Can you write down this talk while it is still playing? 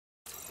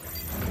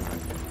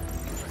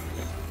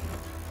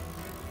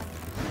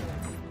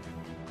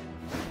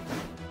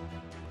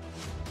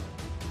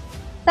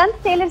सन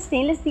stainless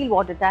stainless still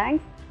water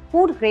tanks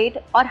food grade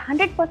और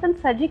 100%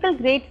 surgical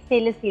grade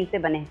stainless steel से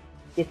बने हैं,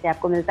 जिससे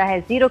आपको मिलता है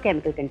zero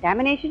chemical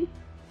contamination,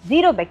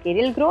 zero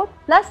bacterial growth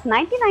plus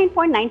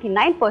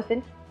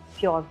 99.99%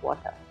 pure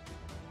water.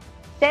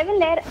 7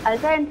 layer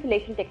ultra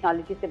insulation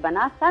technology से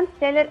बना सन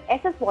stellar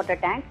SS water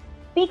tank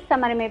peak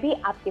summer में भी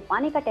आपके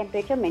पानी का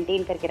टेम्परेचर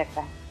मेंटेन करके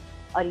रखता है।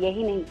 और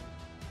यही नहीं,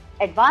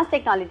 एडवांस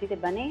टेक्नोलॉजी से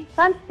बने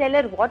सन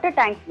स्टेलर वाटर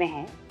टैंक्स में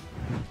है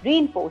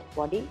reinforced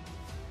body,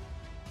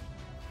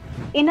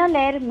 inner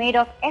layer made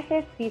of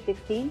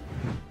SS316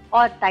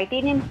 और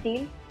टाइटेनियम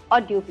स्टील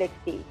और duplex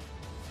steel,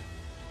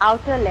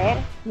 outer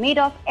layer made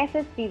of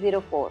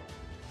SS304,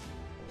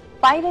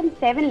 5 and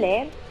 7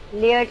 layer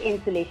layered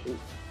insulation,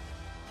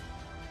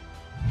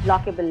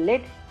 lockable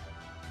lid,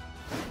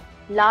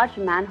 large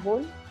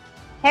manhole,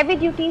 heavy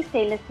duty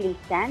stainless steel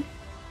stand,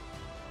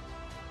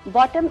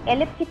 bottom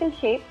elliptical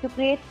shape to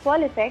create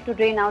swirl effect to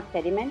drain out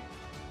sediment,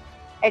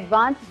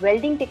 advanced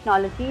welding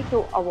technology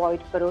to avoid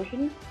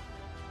corrosion,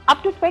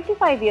 up to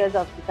 25 years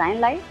of design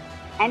life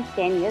and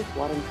 10 years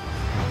warranty.